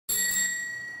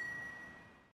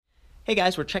Hey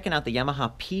guys, we're checking out the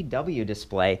Yamaha PW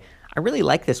display. I really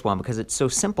like this one because it's so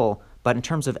simple, but in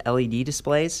terms of LED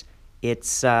displays,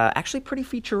 it's actually pretty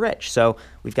feature rich. So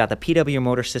we've got the PW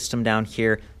motor system down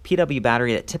here, PW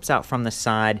battery that tips out from the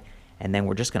side, and then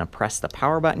we're just gonna press the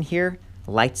power button here,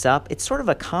 lights up. It's sort of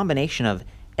a combination of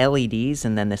LEDs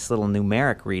and then this little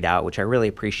numeric readout, which I really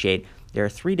appreciate. There are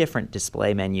 3 different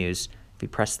display menus. If you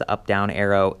press the up-down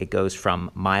arrow, it goes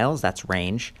from miles, that's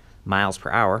range, miles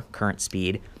per hour, current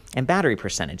speed, and battery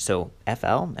percentage. So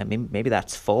FL, maybe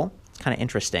that's full. It's kind of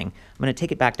interesting. I'm going to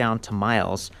take it back down to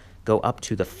miles, go up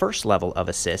to the first level of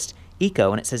assist,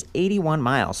 Eco, and it says 81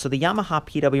 miles. So the Yamaha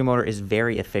PW motor is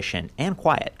very efficient and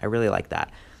quiet. I really like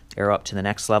that. Arrow up to the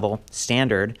next level,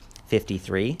 standard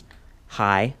 53,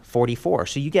 high 44.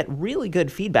 So you get really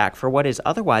good feedback for what is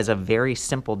otherwise a very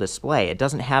simple display. It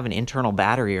doesn't have an internal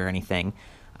battery or anything.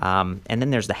 And then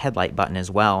there's the headlight button as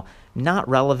well. Not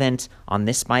relevant on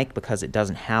this bike because it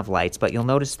doesn't have lights, but you'll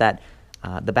notice that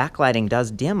the backlighting does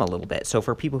dim a little bit. So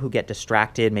for people who get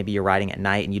distracted, maybe you're riding at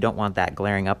night and you don't want that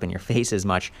glaring up in your face as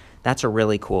much, that's a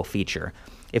really cool feature.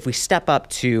 If we step up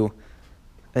to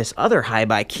this other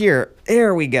Haibike here,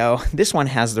 there we go. This one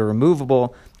has the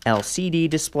removable LCD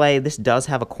display. This does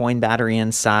have a coin battery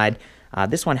inside.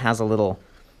 This one has a little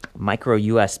micro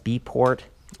USB port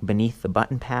beneath the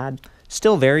button pad.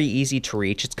 Still very easy to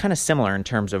reach. It's kind of similar in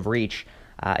terms of reach.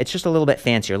 It's just a little bit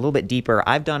fancier, a little bit deeper.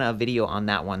 I've done a video on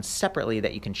that one separately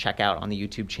that you can check out on the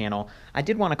YouTube channel. I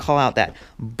did want to call out that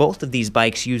both of these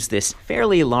bikes use this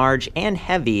fairly large and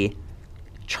heavy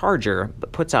charger,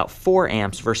 but puts out 4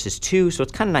 amps versus 2, so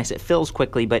it's kind of nice. It fills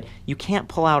quickly, but you can't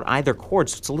pull out either cord,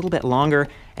 so it's a little bit longer,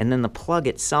 and then the plug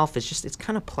itself is just, it's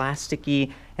kind of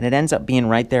plasticky, and it ends up being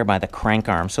right there by the crank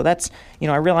arm. So that's,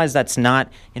 I realize that's not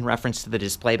in reference to the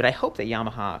display, but I hope that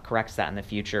Yamaha corrects that in the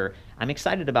future. I'm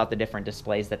excited about the different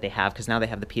displays that they have, because now they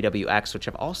have the PWX, which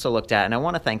I've also looked at, and I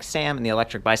want to thank Sam in the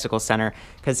Electric Bicycle Center,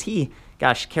 because he,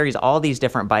 gosh, carries all these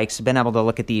different bikes, been able to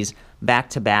look at these back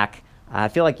to back. I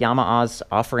feel like Yamaha's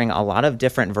offering a lot of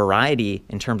different variety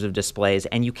in terms of displays,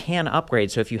 and you can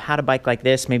upgrade. So if you had a bike like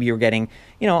this, maybe you were getting,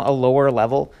 a lower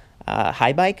level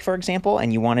Haibike, for example,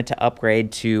 and you wanted to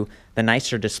upgrade to the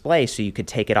nicer display so you could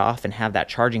take it off and have that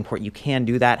charging port, you can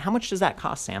do that. How much does that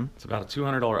cost, Sam? It's about a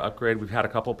 $200 upgrade. We've had a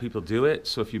couple people do it.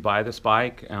 So if you buy this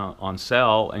bike on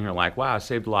sale and you're like, wow, I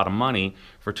saved a lot of money,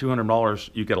 for $200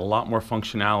 you get a lot more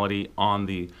functionality on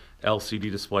the LCD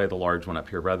display, the large one up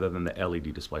here, rather than the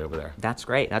LED display over there. That's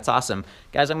great. That's awesome.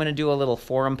 Guys, I'm going to do a little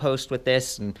forum post with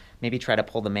this and maybe try to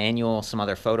pull the manual, some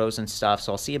other photos and stuff.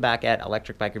 So I'll see you back at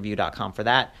ElectricBikeReview.com for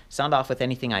that. Sound off with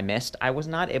anything I missed. I was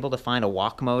not able to find a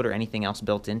walk mode or anything else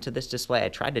built into this display. I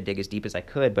tried to dig as deep as I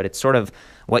could, but it's sort of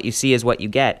what you see is what you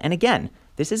get. And again,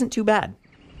 this isn't too bad.